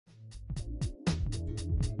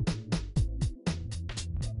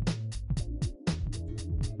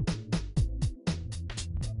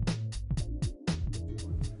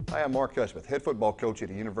Hi, I'm Mark Hudspeth, head football coach at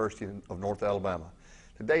the University of North Alabama.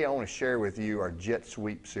 Today I want to share with you our jet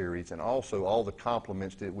sweep series and also all the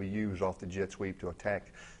complements that we use off the jet sweep to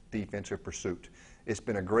attack defensive pursuit. It's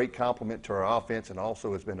been a great complement to our offense and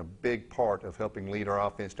also has been a big part of helping lead our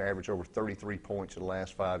offense to average over 33 points in the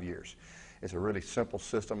last 5 years. It's a really simple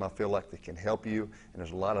system, I feel like, that can help you, and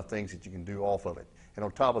there's a lot of things that you can do off of it. And on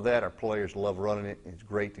top of that, our players love running it. It's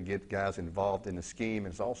great to get guys involved in the scheme,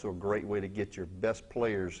 and it's also a great way to get your best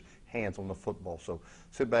players' hands on the football. So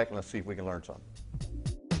sit back and let's see if we can learn something.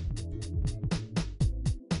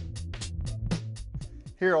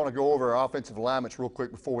 Here I want to go over our offensive alignments real quick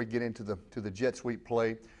before we get into the jet sweep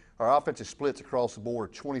play. Our offensive splits across the board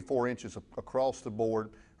are 24 inches across the board.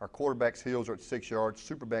 Our quarterback's heels are at 6 yards.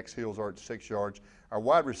 Superback's heels are at 6 yards. Our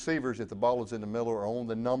wide receivers, if the ball is in the middle, are on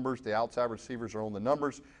the numbers. The outside receivers are on the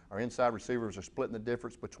numbers. Our inside receivers are splitting the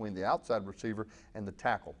difference between the outside receiver and the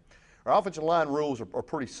tackle. Our offensive line rules are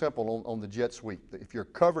pretty simple on the jet sweep. If you're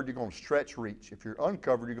covered, you're going to stretch reach. If you're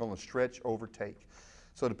uncovered, you're going to stretch overtake.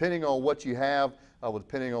 So depending on what you have,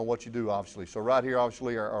 depending on what you do, obviously. So right here,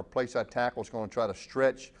 obviously, our play side tackle is going to try to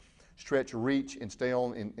stretch reach and stay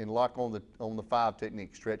on and lock on the 5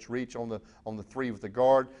 technique. Stretch reach on the 3 with the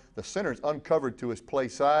guard. The center is uncovered to his play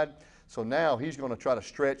side. So now he's going to try to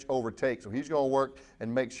stretch overtake. So he's going to work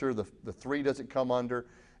and make sure the 3 doesn't come under.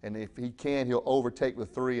 And if he can, he'll overtake the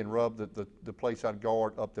 3 and rub the play side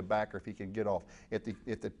guard up the backer if he can get off. If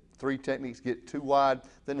the 3 techniques get too wide,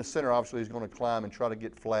 then the center obviously is going to climb and try to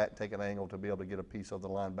get flat, take an angle to be able to get a piece of the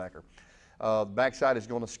linebacker. The backside is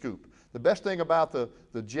going to scoop. The best thing about the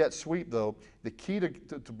jet sweep, though, the key to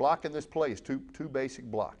blocking this play is two basic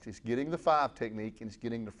blocks. It's getting the 5 technique and it's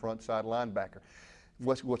getting the front side linebacker.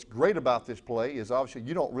 What's great about this play is obviously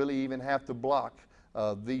you don't really even have to block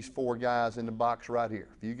these 4 guys in the box right here.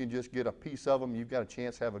 If you can just get a piece of them, you've got a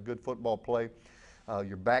chance to have a good football play.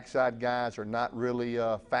 Your backside guys are not really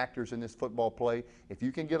factors in this football play. If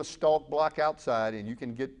you can get a stalk block outside and you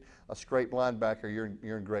can get a scrape linebacker,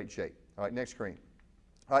 you're in great shape. All right, next screen.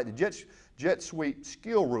 All right, the jet sweep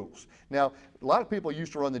skill rules. Now, a lot of people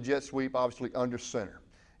used to run the jet sweep obviously under center.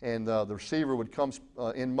 And the receiver would come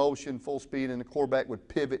in motion, full speed, and the quarterback would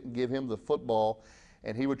pivot and give him the football,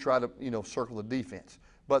 and he would try to, circle the defense.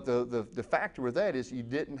 But the factor with that is you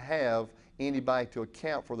didn't have anybody to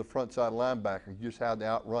account for the front side linebacker. You just had to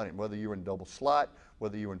outrun him, whether you were in double slot,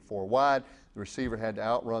 whether you were in 4 wide. The receiver had to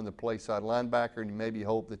outrun the play side linebacker, and you maybe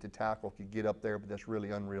hope that the tackle could get up there, but that's really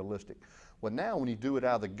unrealistic. Well, now when you do it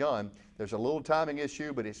out of the gun, there's a little timing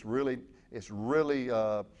issue, but it's really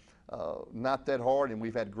not that hard, and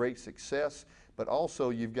we've had great success. But also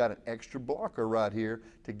you've got an extra blocker right here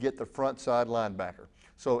to get the front side linebacker.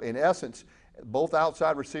 So in essence, both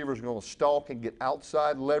outside receivers are going to stalk and get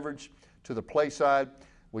outside leverage to the play side.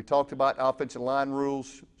 We talked about offensive line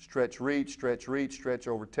rules: stretch reach, stretch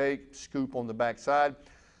overtake, scoop on the backside.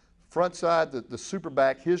 Front side, the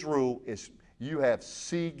superback, his rule is you have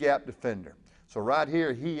C-gap defender. So right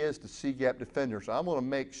here, he is the C-gap defender. So I'm going to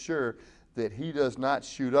make sure that he does not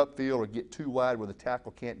shoot upfield or get too wide where the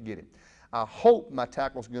tackle can't get him. I hope my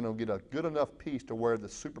tackle's going to get a good enough piece to where the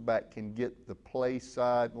superback can get the play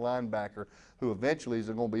side linebacker, who eventually is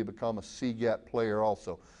going to become a C-gap player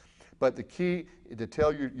also. But the key to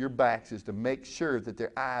tell your backs is to make sure that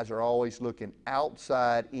their eyes are always looking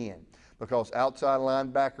outside in, because outside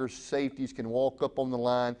linebackers, safeties can walk up on the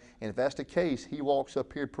line, and if that's the case, he walks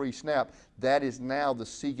up here pre-snap. That is now the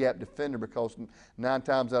C-gap defender, because 9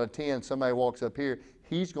 times out of 10, somebody walks up here,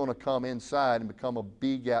 he's going to come inside and become a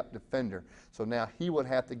B-gap defender. So now he would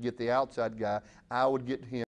have to get the outside guy. I would get him